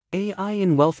AI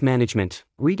in wealth management,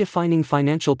 redefining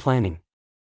financial planning.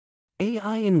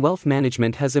 AI in wealth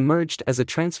management has emerged as a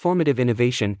transformative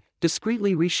innovation,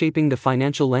 discreetly reshaping the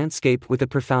financial landscape with a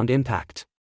profound impact.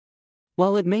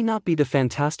 While it may not be the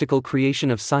fantastical creation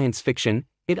of science fiction,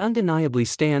 it undeniably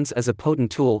stands as a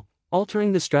potent tool,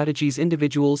 altering the strategies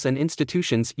individuals and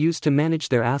institutions use to manage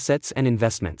their assets and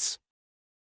investments.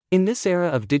 In this era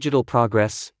of digital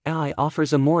progress, AI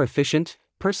offers a more efficient,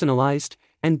 personalized,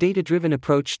 and data-driven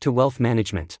approach to wealth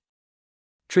management.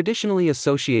 Traditionally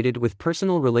associated with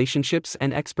personal relationships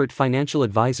and expert financial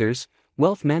advisors,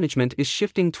 wealth management is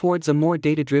shifting towards a more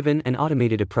data-driven and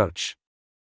automated approach.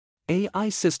 AI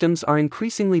systems are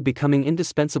increasingly becoming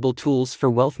indispensable tools for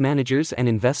wealth managers and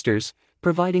investors,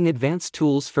 providing advanced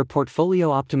tools for portfolio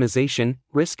optimization,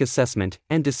 risk assessment,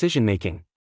 and decision-making.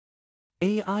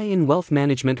 AI in wealth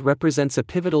management represents a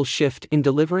pivotal shift in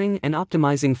delivering and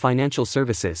optimizing financial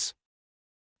services.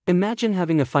 Imagine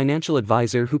having a financial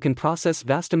advisor who can process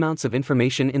vast amounts of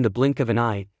information in the blink of an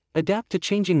eye, adapt to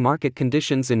changing market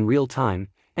conditions in real time,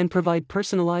 and provide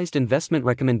personalized investment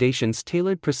recommendations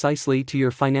tailored precisely to your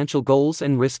financial goals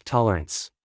and risk tolerance.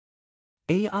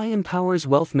 AI empowers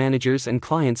wealth managers and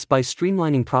clients by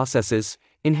streamlining processes,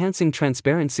 enhancing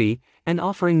transparency, and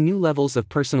offering new levels of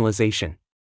personalization.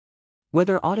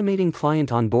 Whether automating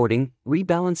client onboarding,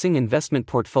 rebalancing investment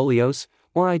portfolios,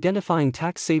 or identifying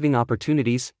tax-saving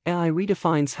opportunities, AI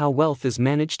redefines how wealth is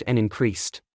managed and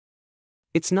increased.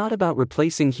 It's not about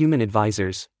replacing human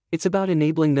advisors, it's about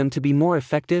enabling them to be more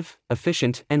effective,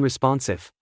 efficient, and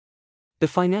responsive. The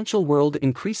financial world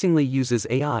increasingly uses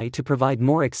AI to provide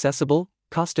more accessible,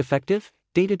 cost-effective,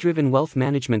 data-driven wealth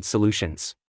management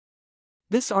solutions.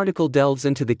 This article delves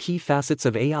into the key facets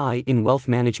of AI in wealth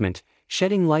management,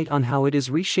 shedding light on how it is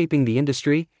reshaping the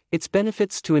industry, its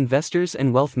benefits to investors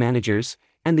and wealth managers,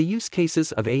 and the use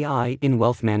cases of AI in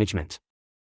wealth management.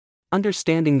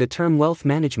 Understanding the term wealth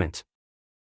management.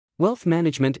 Wealth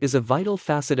management is a vital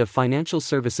facet of financial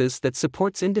services that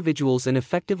supports individuals in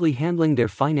effectively handling their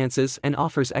finances and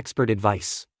offers expert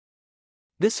advice.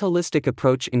 This holistic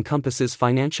approach encompasses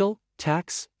financial,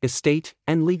 tax, estate,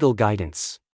 and legal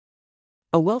guidance.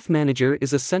 A wealth manager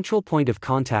is a central point of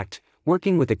contact,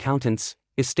 working with accountants,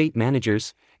 estate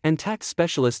managers, and tax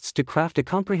specialists to craft a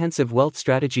comprehensive wealth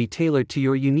strategy tailored to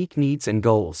your unique needs and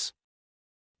goals.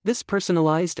 This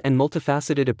personalized and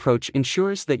multifaceted approach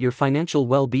ensures that your financial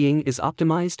well-being is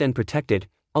optimized and protected,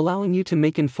 allowing you to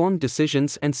make informed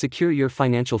decisions and secure your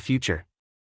financial future.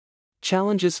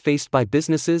 Challenges faced by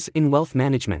businesses in wealth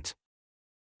management.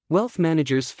 Wealth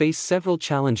managers face several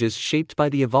challenges shaped by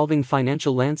the evolving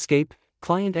financial landscape,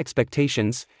 client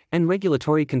expectations, and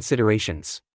regulatory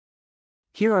considerations.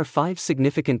 Here are 5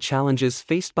 significant challenges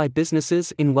faced by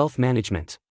businesses in wealth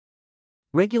management.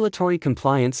 Regulatory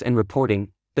compliance and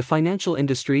reporting. The financial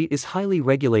industry is highly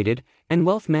regulated, and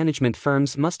wealth management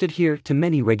firms must adhere to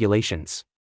many regulations.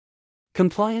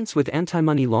 Compliance with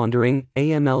anti-money laundering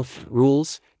 (AML)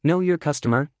 rules, know your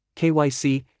customer,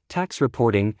 KYC, tax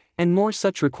reporting, and more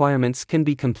such requirements can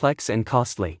be complex and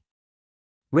costly.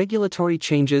 Regulatory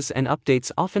changes and updates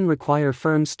often require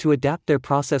firms to adapt their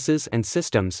processes and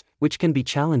systems, which can be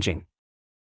challenging.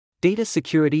 Data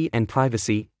security and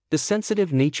privacy. The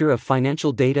sensitive nature of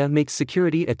financial data makes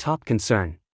security a top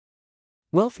concern.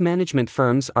 Wealth management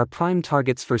firms are prime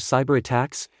targets for cyber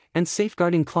attacks, and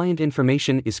safeguarding client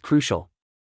information is crucial.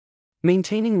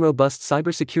 Maintaining robust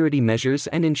cybersecurity measures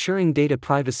and ensuring data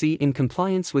privacy in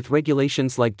compliance with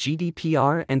regulations like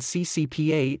GDPR and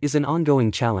CCPA is an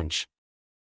ongoing challenge.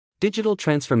 Digital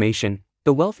transformation.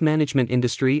 The wealth management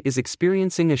industry is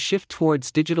experiencing a shift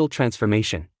towards digital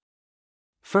transformation.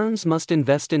 Firms must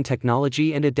invest in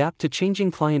technology and adapt to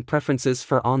changing client preferences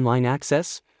for online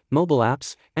access, mobile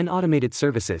apps, and automated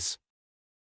services.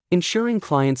 Ensuring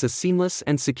clients a seamless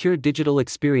and secure digital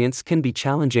experience can be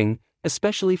challenging,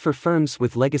 especially for firms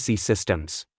with legacy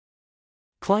systems.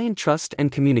 Client trust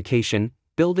and communication.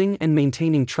 Building and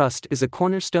maintaining trust is a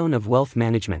cornerstone of wealth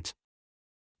management.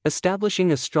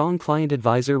 Establishing a strong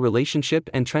client-advisor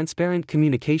relationship and transparent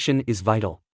communication is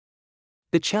vital.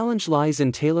 The challenge lies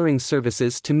in tailoring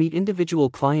services to meet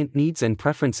individual client needs and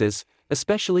preferences,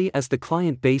 especially as the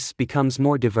client base becomes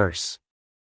more diverse.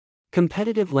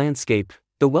 Competitive landscape.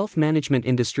 The wealth management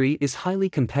industry is highly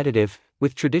competitive,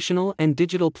 with traditional and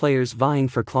digital players vying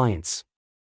for clients.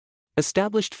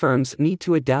 Established firms need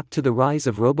to adapt to the rise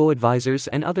of robo-advisors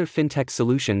and other fintech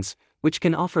solutions, which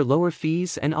can offer lower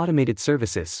fees and automated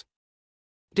services.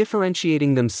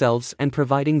 Differentiating themselves and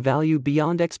providing value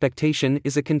beyond expectation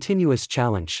is a continuous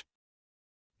challenge.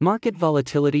 Market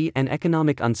volatility and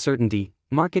economic uncertainty.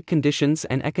 Market conditions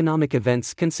and economic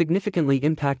events can significantly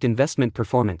impact investment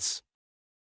performance.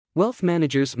 Wealth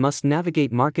managers must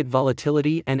navigate market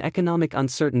volatility and economic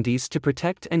uncertainties to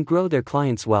protect and grow their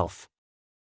clients' wealth.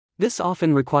 This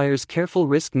often requires careful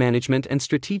risk management and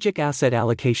strategic asset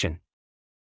allocation.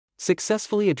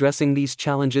 Successfully addressing these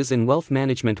challenges in wealth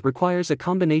management requires a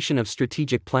combination of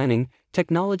strategic planning,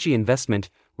 technology investment,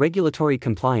 regulatory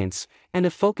compliance, and a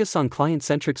focus on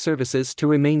client-centric services to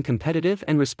remain competitive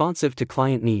and responsive to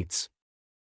client needs.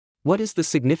 What is the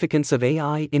significance of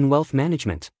AI in wealth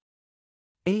management?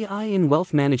 AI in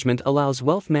wealth management allows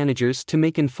wealth managers to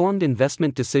make informed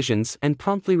investment decisions and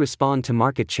promptly respond to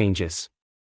market changes.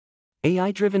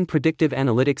 AI-driven predictive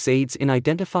analytics aids in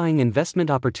identifying investment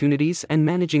opportunities and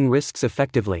managing risks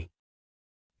effectively.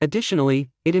 Additionally,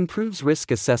 it improves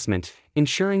risk assessment,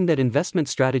 ensuring that investment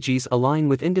strategies align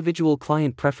with individual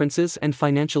client preferences and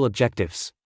financial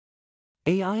objectives.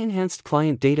 AI-enhanced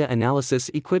client data analysis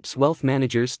equips wealth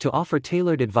managers to offer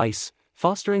tailored advice,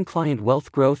 fostering client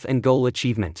wealth growth and goal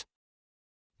achievement.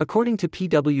 According to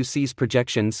PwC's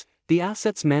projections, the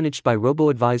assets managed by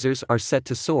robo-advisors are set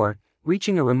to soar,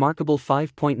 reaching a remarkable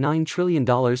 $5.9 trillion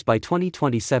by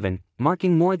 2027,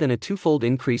 marking more than a twofold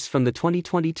increase from the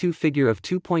 2022 figure of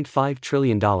 $2.5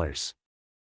 trillion.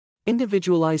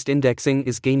 Individualized indexing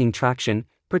is gaining traction,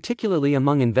 particularly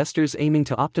among investors aiming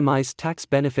to optimize tax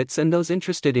benefits and those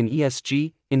interested in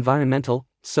ESG, environmental,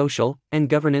 social, and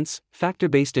governance,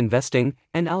 factor-based investing,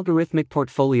 and algorithmic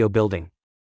portfolio building.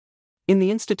 In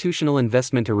the institutional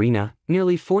investment arena,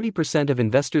 nearly 40% of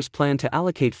investors plan to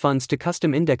allocate funds to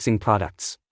custom indexing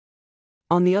products.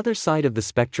 On the other side of the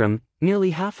spectrum,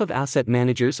 nearly half of asset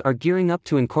managers are gearing up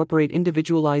to incorporate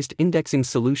individualized indexing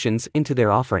solutions into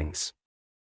their offerings.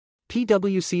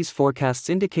 PwC's forecasts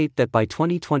indicate that by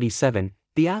 2027,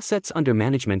 the assets under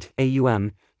management,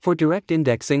 AUM, for direct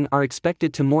indexing are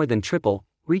expected to more than triple,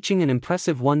 reaching an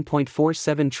impressive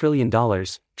 $1.47 trillion,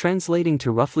 translating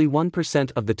to roughly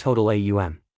 1% of the total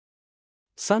AUM.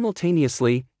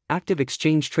 Simultaneously, active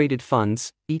exchange-traded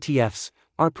funds, ETFs,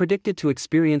 are predicted to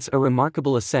experience a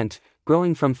remarkable ascent,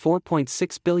 growing from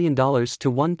 $4.6 billion to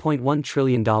 $1.1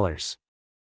 trillion.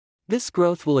 This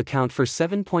growth will account for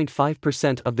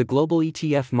 7.5% of the global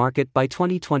ETF market by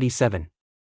 2027.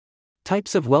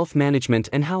 Types of wealth management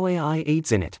and how AI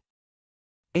aids in it.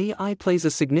 AI plays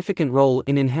a significant role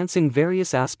in enhancing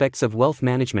various aspects of wealth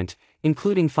management,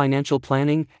 including financial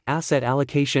planning, asset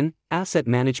allocation, asset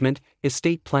management,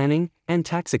 estate planning, and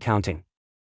tax accounting.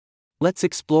 Let's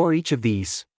explore each of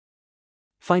these.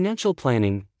 Financial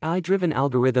planning. AI-driven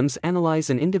algorithms analyze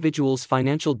an individual's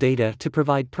financial data to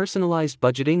provide personalized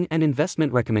budgeting and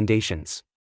investment recommendations.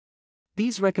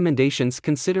 These recommendations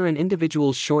consider an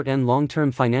individual's short and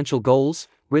long-term financial goals,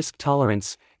 risk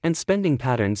tolerance, and spending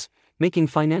patterns, making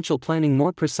financial planning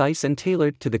more precise and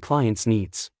tailored to the client's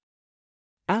needs.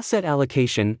 Asset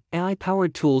allocation.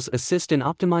 AI-powered tools assist in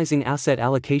optimizing asset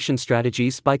allocation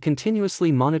strategies by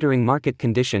continuously monitoring market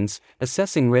conditions,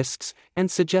 assessing risks, and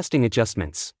suggesting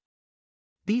adjustments.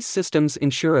 These systems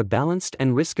ensure a balanced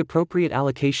and risk-appropriate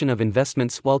allocation of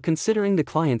investments while considering the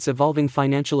client's evolving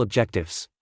financial objectives.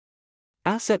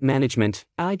 Asset management.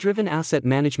 AI-driven asset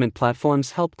management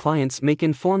platforms help clients make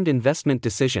informed investment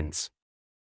decisions.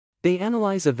 They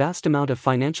analyze a vast amount of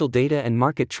financial data and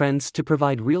market trends to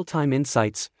provide real-time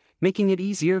insights, making it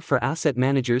easier for asset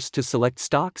managers to select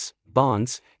stocks,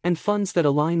 bonds, and funds that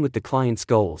align with the client's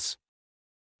goals.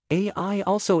 AI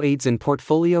also aids in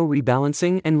portfolio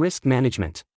rebalancing and risk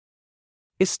management.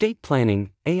 Estate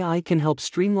planning. AI can help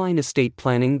streamline estate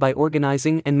planning by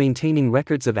organizing and maintaining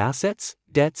records of assets,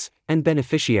 debts, and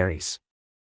beneficiaries.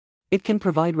 It can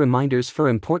provide reminders for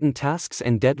important tasks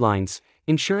and deadlines,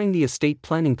 ensuring the estate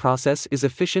planning process is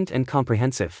efficient and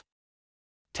comprehensive.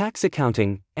 Tax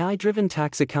accounting. AI-driven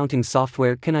tax accounting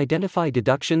software can identify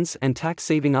deductions and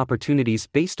tax-saving opportunities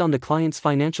based on the client's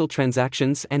financial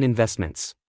transactions and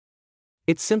investments.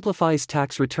 It simplifies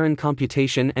tax return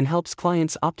computation and helps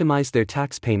clients optimize their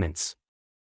tax payments.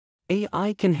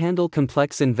 AI can handle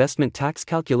complex investment tax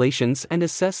calculations and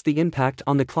assess the impact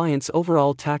on the client's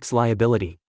overall tax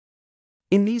liability.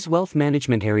 In these wealth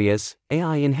management areas,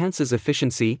 AI enhances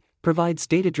efficiency, provides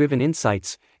data-driven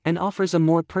insights, and offers a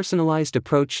more personalized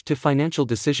approach to financial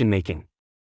decision-making.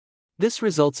 This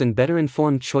results in better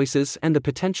informed choices and the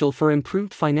potential for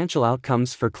improved financial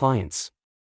outcomes for clients.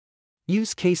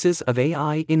 Use cases of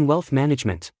AI in wealth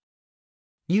management.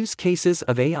 Use cases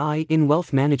of AI in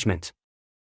wealth management.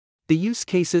 The use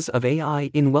cases of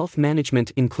AI in wealth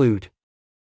management include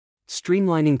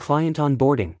streamlining client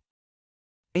onboarding.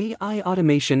 AI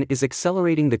automation is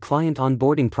accelerating the client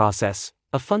onboarding process,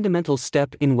 a fundamental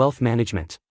step in wealth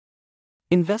management.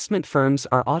 Investment firms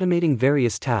are automating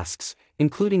various tasks,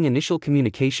 including initial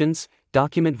communications,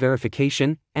 document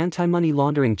verification, anti-money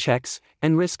laundering checks,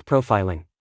 and risk profiling.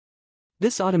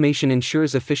 This automation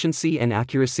ensures efficiency and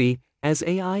accuracy, as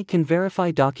AI can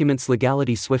verify documents'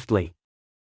 legality swiftly.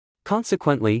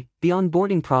 Consequently, the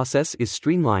onboarding process is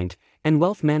streamlined, and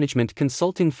wealth management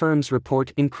consulting firms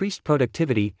report increased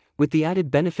productivity, with the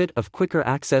added benefit of quicker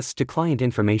access to client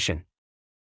information.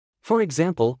 For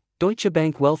example, Deutsche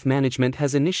Bank Wealth Management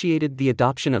has initiated the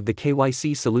adoption of the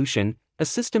KYC solution, a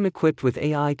system equipped with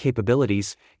AI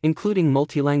capabilities, including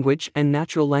multilanguage and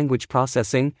natural language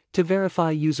processing, to verify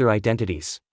user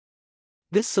identities.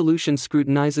 This solution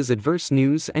scrutinizes adverse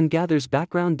news and gathers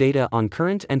background data on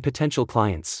current and potential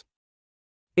clients.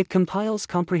 It compiles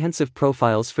comprehensive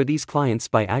profiles for these clients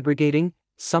by aggregating,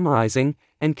 summarizing,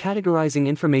 and categorizing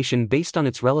information based on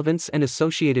its relevance and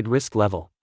associated risk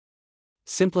level.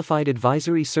 Simplified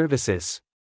advisory services.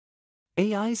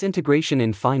 AI's integration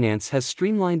in finance has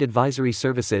streamlined advisory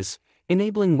services,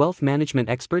 enabling wealth management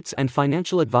experts and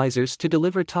financial advisors to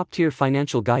deliver top-tier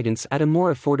financial guidance at a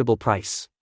more affordable price.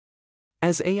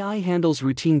 As AI handles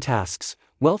routine tasks,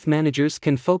 wealth managers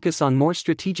can focus on more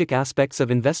strategic aspects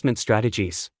of investment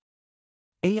strategies.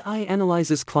 AI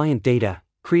analyzes client data,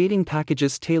 creating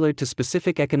packages tailored to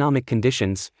specific economic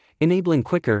conditions, enabling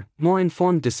quicker, more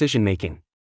informed decision-making.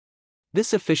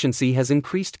 This efficiency has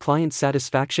increased client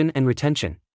satisfaction and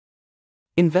retention.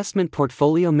 Investment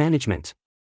portfolio management.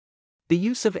 The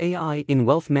use of AI in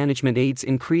wealth management aids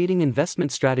in creating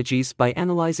investment strategies by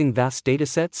analyzing vast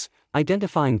datasets,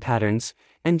 identifying patterns,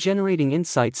 and generating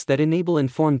insights that enable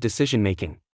informed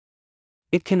decision-making.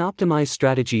 It can optimize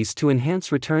strategies to enhance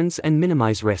returns and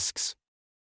minimize risks.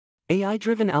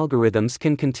 AI-driven algorithms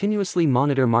can continuously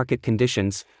monitor market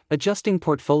conditions, adjusting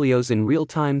portfolios in real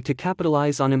time to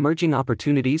capitalize on emerging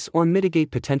opportunities or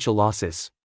mitigate potential losses.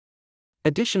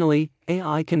 Additionally,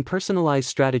 AI can personalize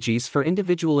strategies for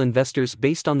individual investors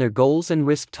based on their goals and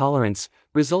risk tolerance,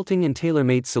 resulting in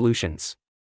tailor-made solutions.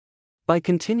 By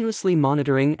continuously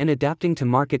monitoring and adapting to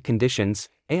market conditions,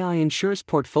 AI ensures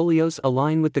portfolios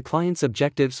align with the client's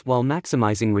objectives while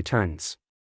maximizing returns.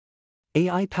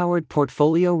 AI-powered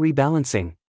portfolio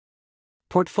rebalancing.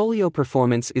 Portfolio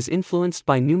performance is influenced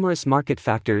by numerous market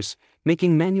factors,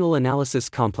 making manual analysis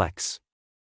complex.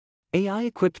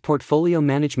 AI-equipped portfolio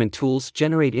management tools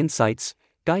generate insights,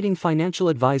 guiding financial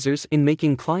advisors in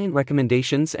making client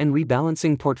recommendations and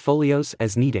rebalancing portfolios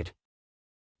as needed.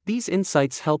 These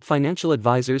insights help financial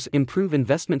advisors improve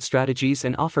investment strategies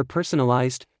and offer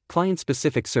personalized,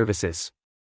 client-specific services.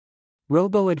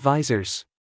 Robo-advisors.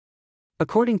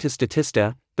 According to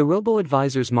Statista, the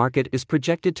robo-advisors market is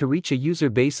projected to reach a user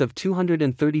base of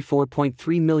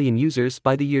 234.3 million users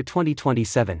by the year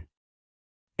 2027.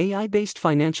 AI-based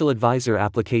financial advisor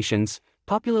applications,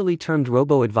 popularly termed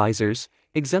robo-advisors,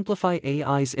 exemplify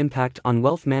AI's impact on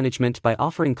wealth management by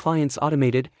offering clients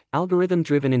automated,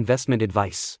 algorithm-driven investment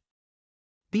advice.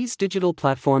 These digital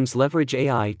platforms leverage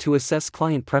AI to assess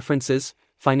client preferences,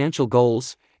 financial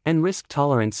goals, and risk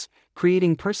tolerance,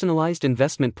 creating personalized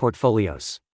investment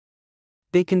portfolios.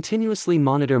 They continuously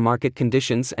monitor market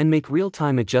conditions and make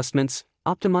real-time adjustments,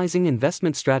 optimizing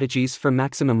investment strategies for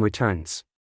maximum returns.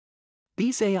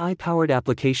 These AI-powered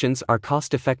applications are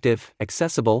cost-effective,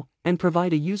 accessible, and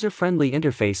provide a user-friendly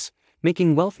interface,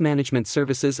 making wealth management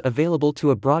services available to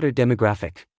a broader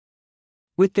demographic.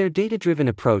 With their data-driven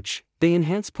approach, they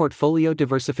enhance portfolio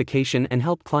diversification and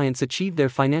help clients achieve their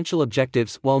financial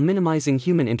objectives while minimizing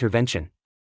human intervention.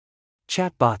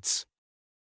 Chatbots.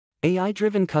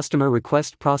 AI-driven customer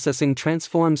request processing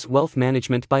transforms wealth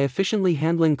management by efficiently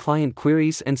handling client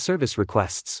queries and service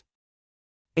requests.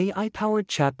 AI-powered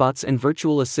chatbots and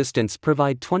virtual assistants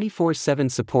provide 24/7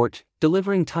 support,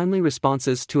 delivering timely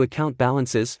responses to account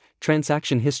balances,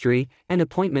 transaction history, and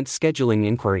appointment scheduling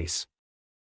inquiries.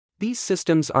 These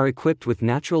systems are equipped with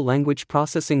natural language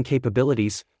processing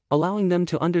capabilities, allowing them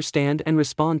to understand and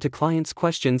respond to clients'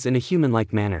 questions in a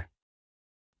human-like manner.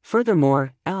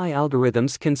 Furthermore, AI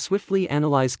algorithms can swiftly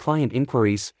analyze client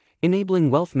inquiries,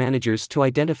 enabling wealth managers to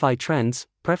identify trends,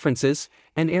 preferences,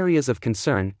 and areas of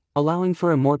concern, allowing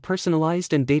for a more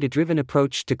personalized and data-driven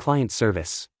approach to client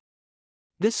service.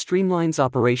 This streamlines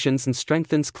operations and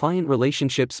strengthens client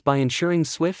relationships by ensuring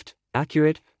swift,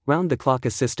 accurate, round-the-clock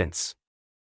assistance.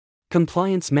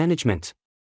 Compliance management.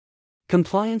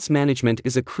 Compliance management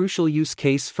is a crucial use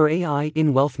case for AI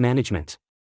in wealth management.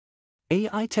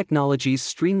 AI technologies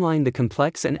streamline the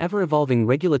complex and ever-evolving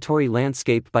regulatory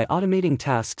landscape by automating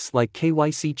tasks like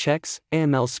KYC checks,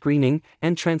 AML screening,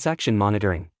 and transaction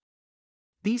monitoring.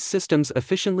 These systems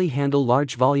efficiently handle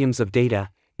large volumes of data,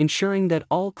 ensuring that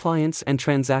all clients and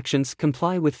transactions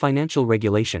comply with financial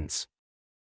regulations.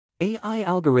 AI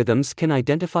algorithms can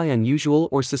identify unusual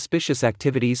or suspicious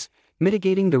activities,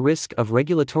 mitigating the risk of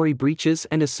regulatory breaches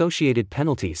and associated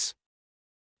penalties.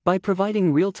 By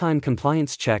providing real-time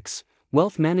compliance checks,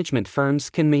 wealth management firms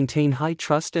can maintain high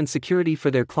trust and security for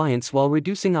their clients while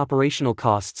reducing operational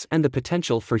costs and the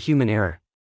potential for human error.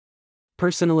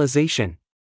 Personalization.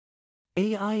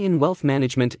 AI in wealth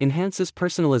management enhances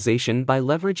personalization by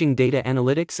leveraging data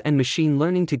analytics and machine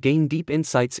learning to gain deep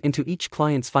insights into each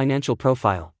client's financial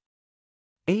profile.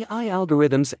 AI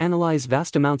algorithms analyze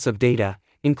vast amounts of data,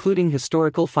 including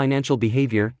historical financial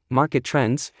behavior, market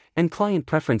trends, and client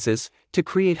preferences, to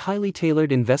create highly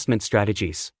tailored investment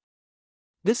strategies.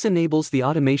 This enables the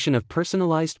automation of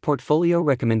personalized portfolio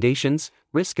recommendations,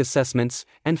 risk assessments,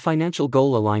 and financial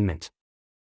goal alignment.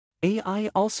 AI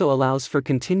also allows for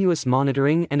continuous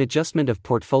monitoring and adjustment of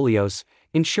portfolios,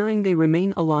 ensuring they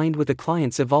remain aligned with a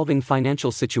client's evolving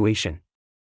financial situation.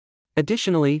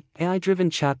 Additionally, AI-driven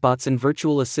chatbots and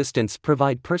virtual assistants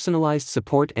provide personalized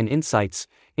support and insights,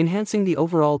 enhancing the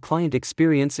overall client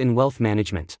experience in wealth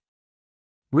management.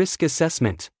 Risk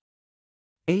assessment.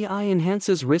 AI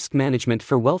enhances risk management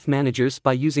for wealth managers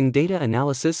by using data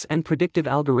analysis and predictive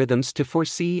algorithms to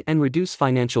foresee and reduce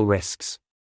financial risks.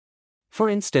 For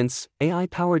instance,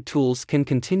 AI-powered tools can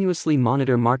continuously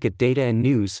monitor market data and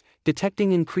news,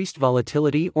 detecting increased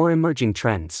volatility or emerging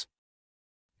trends.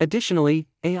 Additionally,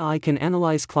 AI can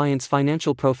analyze clients'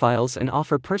 financial profiles and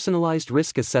offer personalized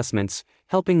risk assessments,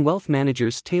 helping wealth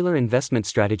managers tailor investment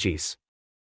strategies.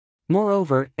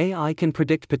 Moreover, AI can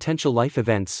predict potential life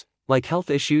events, like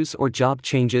health issues or job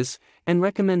changes, and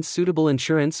recommend suitable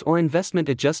insurance or investment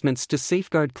adjustments to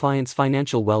safeguard clients'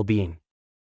 financial well-being.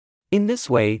 In this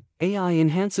way, AI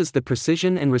enhances the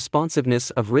precision and responsiveness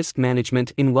of risk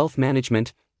management in wealth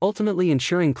management, ultimately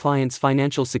ensuring clients'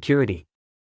 financial security.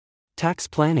 Tax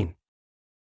planning.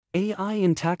 AI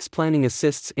in tax planning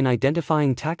assists in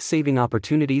identifying tax-saving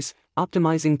opportunities,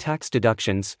 optimizing tax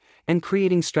deductions, and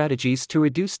creating strategies to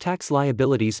reduce tax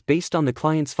liabilities based on the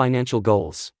client's financial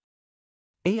goals.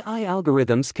 AI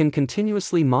algorithms can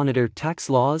continuously monitor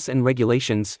tax laws and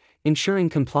regulations, ensuring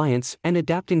compliance and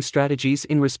adapting strategies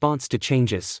in response to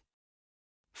changes.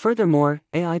 Furthermore,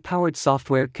 AI-powered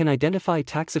software can identify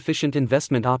tax-efficient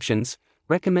investment options,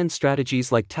 recommend strategies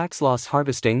like tax loss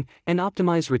harvesting, and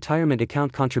optimize retirement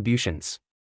account contributions.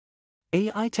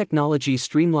 AI technology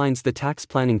streamlines the tax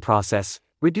planning process,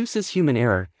 reduces human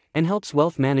error, and helps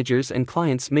wealth managers and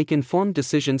clients make informed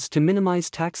decisions to minimize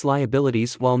tax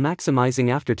liabilities while maximizing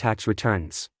after-tax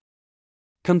returns.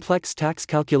 Complex tax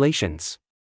calculations.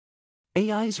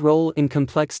 AI's role in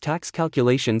complex tax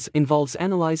calculations involves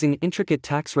analyzing intricate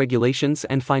tax regulations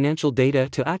and financial data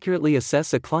to accurately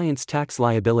assess a client's tax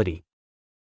liability.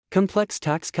 Complex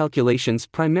tax calculations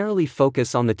primarily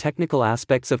focus on the technical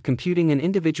aspects of computing an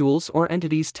individual's or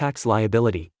entity's tax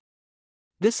liability.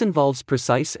 This involves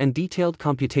precise and detailed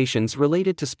computations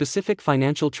related to specific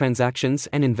financial transactions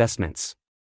and investments.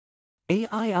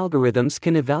 AI algorithms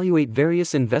can evaluate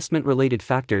various investment-related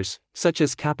factors, such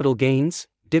as capital gains,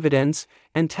 dividends,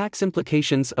 and tax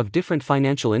implications of different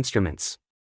financial instruments.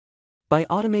 By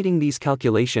automating these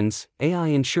calculations, AI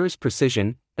ensures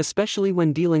precision, especially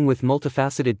when dealing with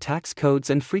multifaceted tax codes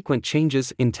and frequent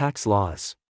changes in tax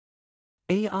laws.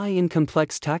 AI in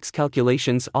complex tax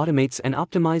calculations automates and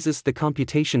optimizes the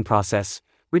computation process,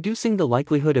 reducing the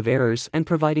likelihood of errors and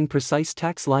providing precise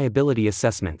tax liability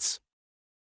assessments.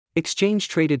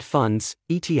 Exchange-traded funds,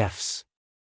 ETFs.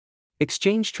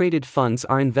 Exchange-traded funds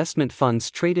are investment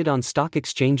funds traded on stock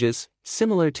exchanges,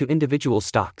 similar to individual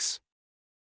stocks.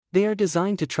 They are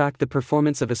designed to track the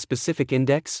performance of a specific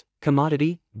index,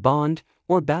 commodity, bond,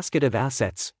 or basket of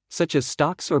assets, such as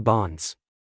stocks or bonds.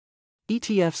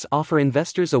 ETFs offer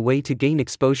investors a way to gain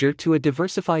exposure to a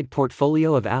diversified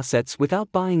portfolio of assets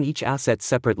without buying each asset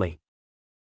separately.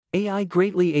 AI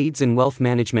greatly aids in wealth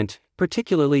management,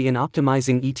 particularly in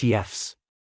optimizing ETFs.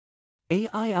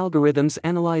 AI algorithms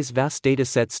analyze vast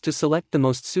datasets to select the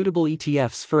most suitable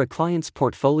ETFs for a client's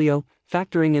portfolio,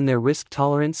 factoring in their risk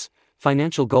tolerance,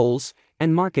 financial goals,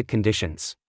 and market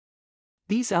conditions.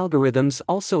 These algorithms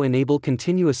also enable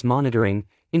continuous monitoring,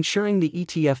 ensuring the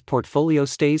ETF portfolio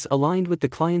stays aligned with the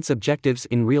client's objectives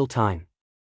in real time.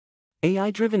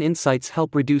 AI-driven insights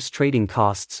help reduce trading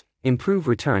costs, improve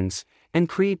returns, and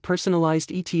create personalized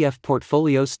ETF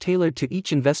portfolios tailored to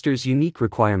each investor's unique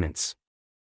requirements.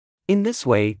 In this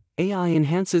way, AI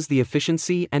enhances the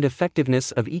efficiency and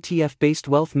effectiveness of ETF-based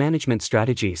wealth management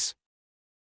strategies.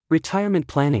 Retirement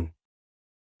planning.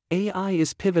 AI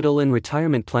is pivotal in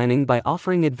retirement planning by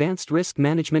offering advanced risk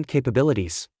management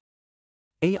capabilities.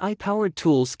 AI-powered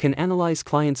tools can analyze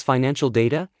clients' financial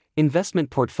data, investment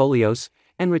portfolios,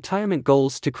 and retirement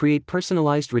goals to create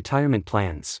personalized retirement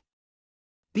plans.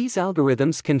 These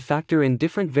algorithms can factor in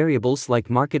different variables like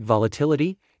market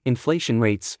volatility, inflation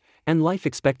rates, and life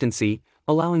expectancy,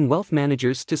 allowing wealth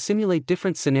managers to simulate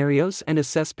different scenarios and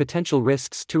assess potential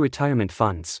risks to retirement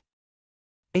funds.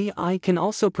 AI can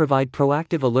also provide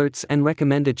proactive alerts and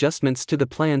recommend adjustments to the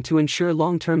plan to ensure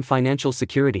long-term financial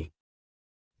security.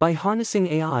 By harnessing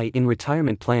AI in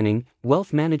retirement planning,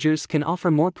 wealth managers can offer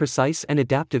more precise and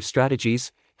adaptive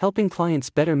strategies, helping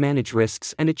clients better manage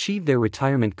risks and achieve their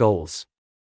retirement goals.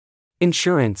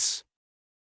 Insurance.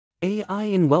 AI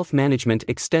in wealth management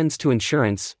extends to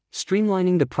insurance,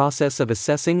 streamlining the process of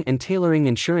assessing and tailoring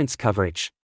insurance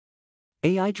coverage.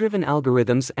 AI-driven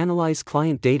algorithms analyze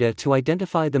client data to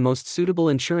identify the most suitable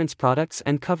insurance products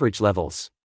and coverage levels.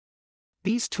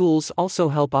 These tools also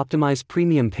help optimize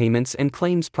premium payments and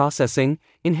claims processing,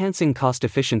 enhancing cost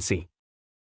efficiency.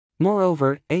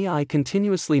 Moreover, AI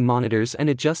continuously monitors and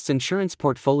adjusts insurance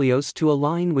portfolios to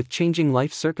align with changing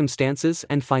life circumstances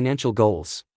and financial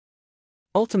goals.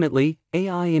 Ultimately,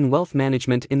 AI in wealth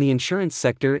management in the insurance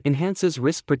sector enhances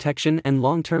risk protection and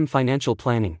long-term financial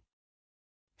planning.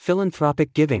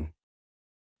 Philanthropic giving.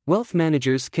 Wealth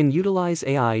managers can utilize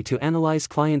AI to analyze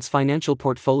clients' financial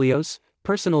portfolios,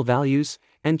 personal values,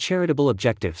 and charitable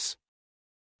objectives.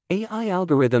 AI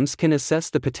algorithms can assess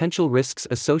the potential risks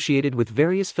associated with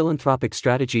various philanthropic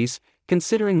strategies,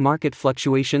 considering market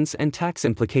fluctuations and tax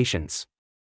implications.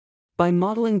 By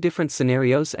modeling different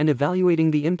scenarios and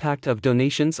evaluating the impact of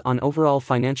donations on overall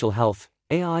financial health,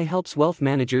 AI helps wealth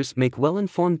managers make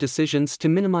well-informed decisions to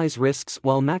minimize risks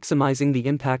while maximizing the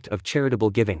impact of charitable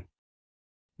giving.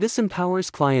 This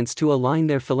empowers clients to align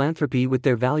their philanthropy with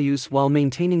their values while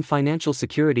maintaining financial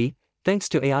security, thanks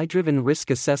to AI-driven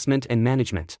risk assessment and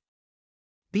management.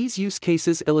 These use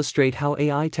cases illustrate how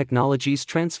AI technologies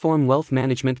transform wealth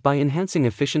management by enhancing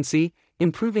efficiency,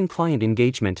 improving client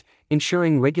engagement,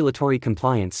 ensuring regulatory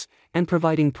compliance, and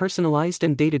providing personalized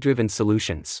and data-driven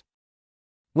solutions.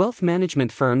 Wealth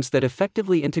management firms that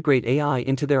effectively integrate AI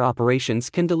into their operations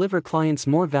can deliver clients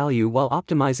more value while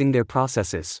optimizing their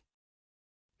processes.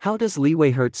 How does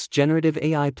LeewayHertz generative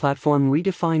AI platform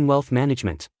redefine wealth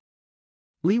management?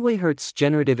 LeewayHertz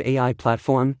generative AI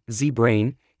platform,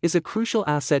 ZBrain, is a crucial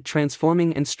asset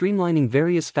transforming and streamlining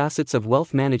various facets of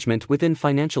wealth management within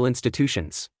financial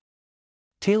institutions.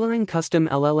 Tailoring custom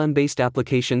LLM-based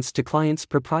applications to clients'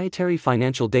 proprietary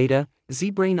financial data,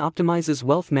 ZBrain optimizes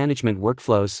wealth management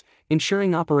workflows,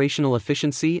 ensuring operational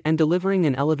efficiency and delivering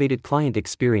an elevated client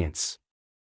experience.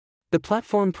 The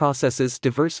platform processes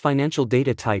diverse financial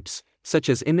data types, such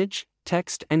as image,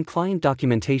 text, and client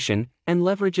documentation, and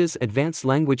leverages advanced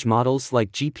language models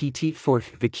like GPT-4,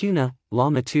 Vicuna,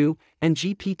 Llama 2, and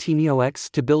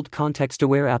GPT-NeoX to build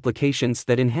context-aware applications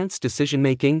that enhance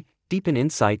decision-making, deepen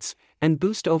insights, and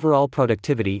boost overall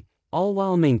productivity, all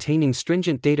while maintaining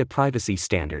stringent data privacy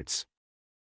standards.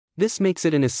 This makes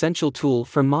it an essential tool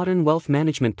for modern wealth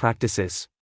management practices.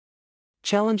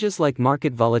 Challenges like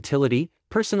market volatility,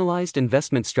 personalized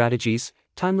investment strategies,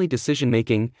 timely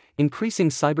decision-making, increasing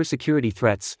cybersecurity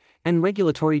threats, and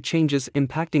regulatory changes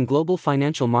impacting global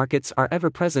financial markets are ever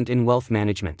present in wealth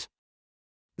management.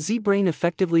 ZBrain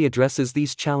effectively addresses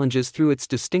these challenges through its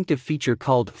distinctive feature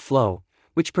called Flow,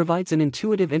 which provides an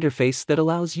intuitive interface that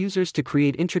allows users to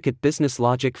create intricate business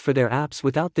logic for their apps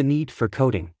without the need for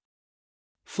coding.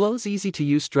 Flow's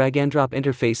easy-to-use drag-and-drop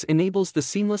interface enables the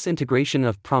seamless integration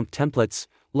of prompt templates,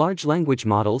 large language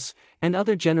models, and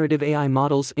other generative AI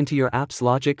models into your app's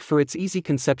logic for its easy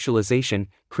conceptualization,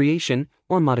 creation,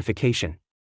 or modification.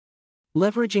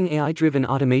 Leveraging AI-driven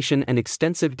automation and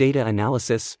extensive data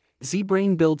analysis,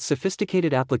 ZBrain builds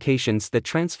sophisticated applications that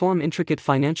transform intricate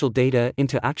financial data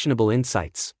into actionable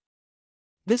insights.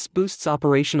 This boosts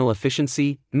operational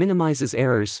efficiency, minimizes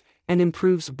errors, and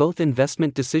improves both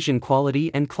investment decision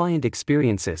quality and client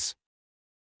experiences.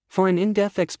 For an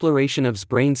in-depth exploration of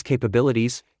ZBrain's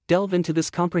capabilities, delve into this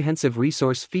comprehensive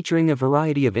resource featuring a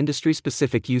variety of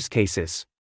industry-specific use cases.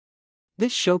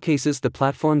 This showcases the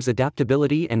platform's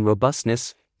adaptability and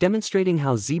robustness, demonstrating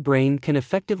how ZBrain can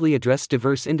effectively address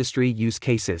diverse industry use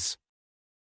cases.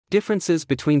 Differences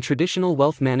between traditional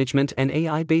wealth management and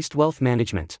AI-based wealth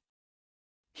management.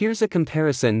 Here's a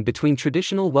comparison between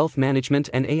traditional wealth management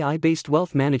and AI-based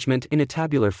wealth management in a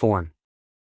tabular form.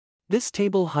 This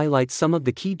table highlights some of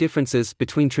the key differences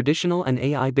between traditional and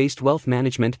AI-based wealth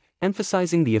management,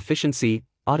 emphasizing the efficiency,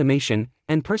 automation,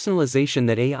 and personalization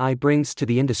that AI brings to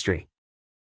the industry.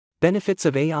 Benefits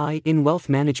of AI in wealth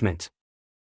management.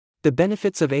 The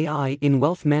benefits of AI in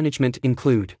wealth management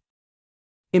include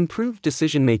Improved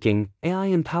decision-making. AI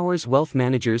empowers wealth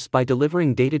managers by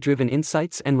delivering data-driven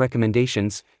insights and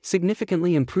recommendations,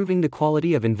 significantly improving the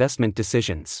quality of investment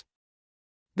decisions.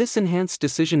 This enhanced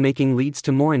decision-making leads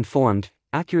to more informed,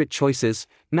 accurate choices,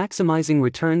 maximizing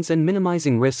returns and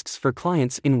minimizing risks for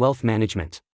clients in wealth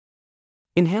management.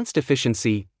 Enhanced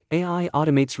efficiency. AI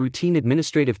automates routine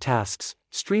administrative tasks,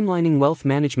 streamlining wealth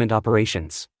management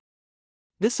operations.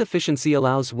 This efficiency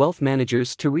allows wealth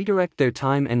managers to redirect their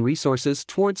time and resources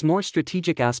towards more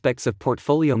strategic aspects of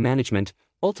portfolio management,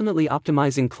 ultimately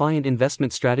optimizing client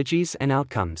investment strategies and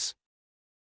outcomes.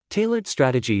 Tailored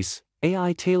strategies.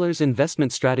 AI tailors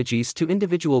investment strategies to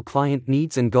individual client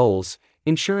needs and goals,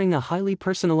 ensuring a highly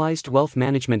personalized wealth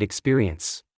management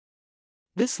experience.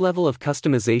 This level of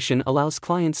customization allows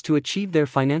clients to achieve their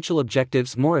financial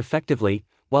objectives more effectively,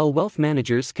 while wealth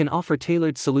managers can offer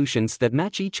tailored solutions that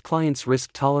match each client's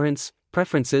risk tolerance,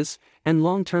 preferences, and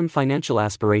long-term financial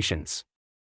aspirations.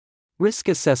 Risk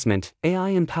assessment.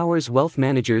 AI empowers wealth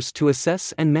managers to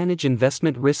assess and manage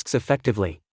investment risks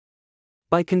effectively.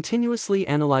 By continuously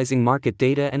analyzing market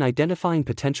data and identifying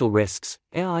potential risks,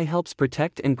 AI helps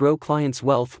protect and grow clients'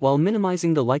 wealth while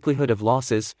minimizing the likelihood of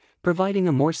losses, providing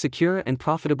a more secure and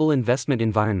profitable investment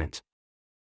environment.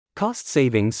 Cost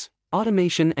savings.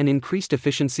 Automation and increased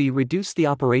efficiency reduce the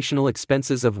operational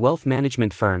expenses of wealth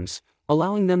management firms,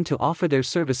 allowing them to offer their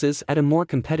services at a more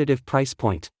competitive price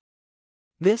point.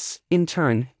 This, in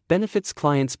turn, benefits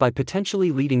clients by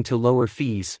potentially leading to lower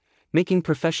fees, making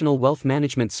professional wealth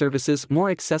management services more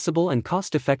accessible and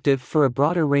cost-effective for a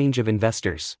broader range of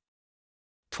investors.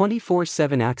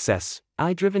 24/7 access.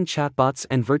 AI-driven chatbots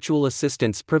and virtual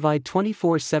assistants provide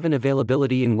 24/7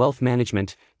 availability in wealth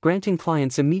management, granting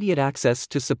clients immediate access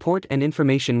to support and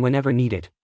information whenever needed.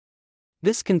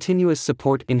 This continuous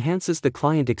support enhances the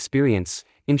client experience,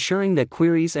 ensuring that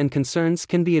queries and concerns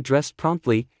can be addressed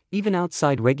promptly, even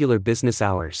outside regular business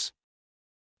hours.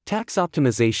 Tax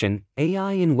optimization.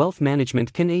 AI in wealth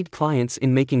management can aid clients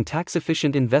in making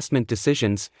tax-efficient investment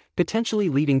decisions, potentially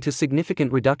leading to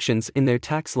significant reductions in their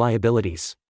tax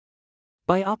liabilities.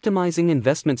 By optimizing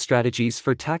investment strategies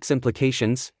for tax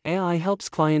implications, AI helps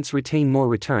clients retain more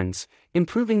returns,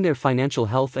 improving their financial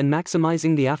health and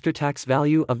maximizing the after-tax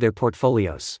value of their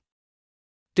portfolios.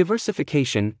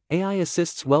 Diversification. AI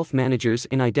assists wealth managers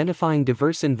in identifying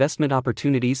diverse investment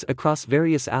opportunities across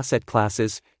various asset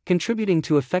classes, contributing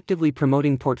to effectively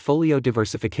promoting portfolio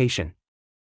diversification.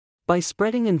 By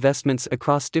spreading investments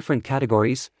across different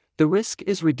categories, the risk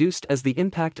is reduced as the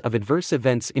impact of adverse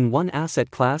events in one asset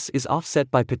class is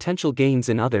offset by potential gains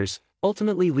in others,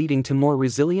 ultimately leading to more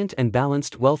resilient and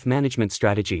balanced wealth management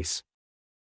strategies.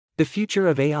 The future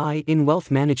of AI in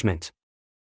wealth management.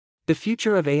 The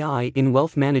future of AI in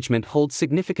wealth management holds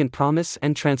significant promise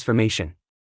and transformation.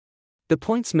 The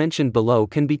points mentioned below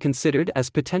can be considered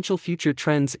as potential future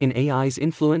trends in AI's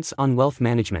influence on wealth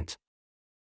management.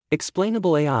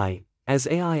 Explainable AI. As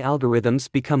AI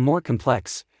algorithms become more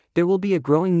complex, there will be a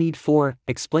growing need for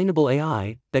explainable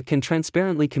AI that can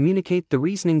transparently communicate the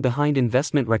reasoning behind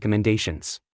investment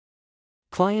recommendations.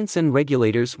 Clients and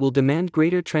regulators will demand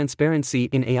greater transparency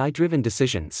in AI-driven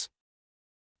decisions.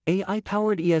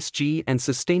 AI-powered ESG and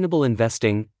sustainable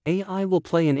investing. AI will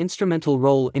play an instrumental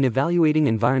role in evaluating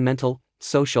environmental,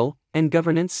 social, and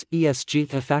governance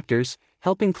 (ESG) factors,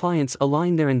 helping clients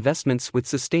align their investments with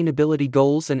sustainability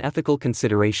goals and ethical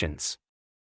considerations.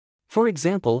 For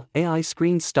example, AI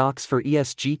screens stocks for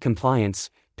ESG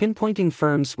compliance, pinpointing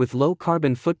firms with low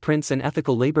carbon footprints and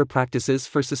ethical labor practices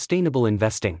for sustainable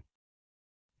investing.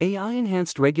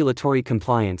 AI-enhanced regulatory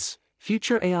compliance.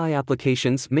 Future AI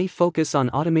applications may focus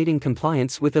on automating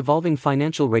compliance with evolving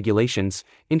financial regulations,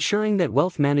 ensuring that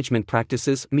wealth management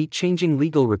practices meet changing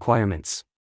legal requirements.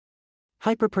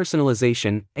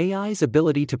 Hyperpersonalization. AI's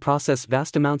ability to process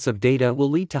vast amounts of data will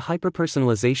lead to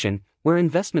hyperpersonalization, where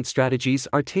investment strategies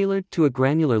are tailored to a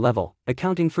granular level,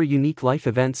 accounting for unique life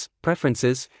events,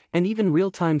 preferences, and even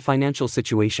real-time financial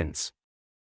situations.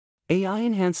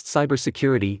 AI-enhanced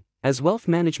cybersecurity. As wealth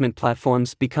management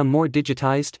platforms become more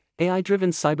digitized,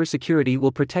 AI-driven cybersecurity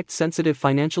will protect sensitive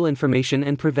financial information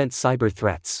and prevent cyber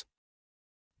threats.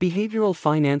 Behavioral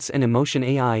finance and emotion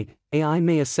AI. AI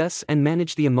may assess and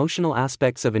manage the emotional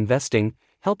aspects of investing,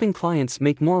 helping clients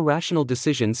make more rational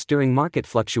decisions during market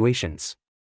fluctuations.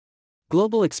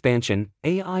 Global expansion.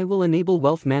 AI will enable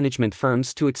wealth management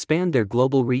firms to expand their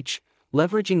global reach,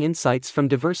 leveraging insights from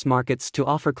diverse markets to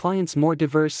offer clients more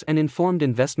diverse and informed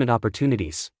investment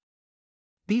opportunities.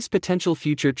 These potential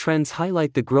future trends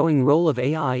highlight the growing role of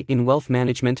AI in wealth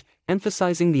management,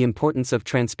 emphasizing the importance of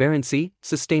transparency,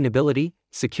 sustainability,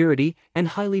 security, and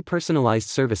highly personalized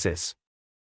services.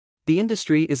 the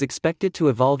industry is expected to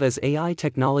evolve as AI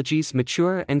technologies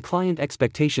mature and client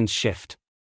expectations shift.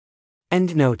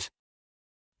 End note.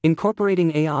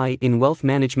 Incorporating AI in wealth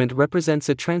management represents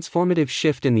a transformative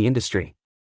shift in the industry.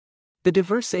 The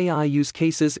diverse AI use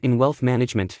cases in wealth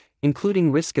management,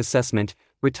 including risk assessment,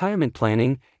 retirement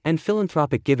planning, and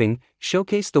philanthropic giving,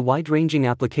 showcase the wide-ranging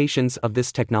applications of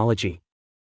this technology.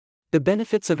 The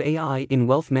benefits of AI in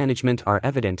wealth management are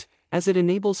evident, as it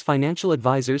enables financial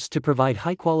advisors to provide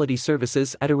high-quality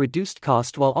services at a reduced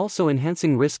cost while also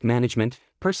enhancing risk management,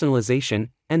 personalization,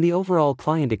 and the overall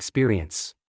client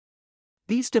experience.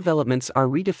 These developments are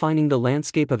redefining the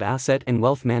landscape of asset and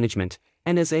wealth management,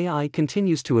 and as AI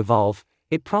continues to evolve,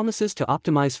 it promises to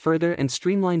optimize further and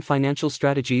streamline financial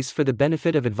strategies for the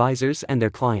benefit of advisors and their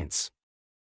clients.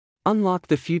 Unlock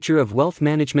the future of wealth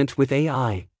management with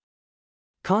AI.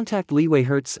 Contact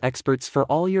LeewayHertz experts for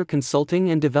all your consulting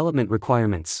and development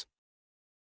requirements.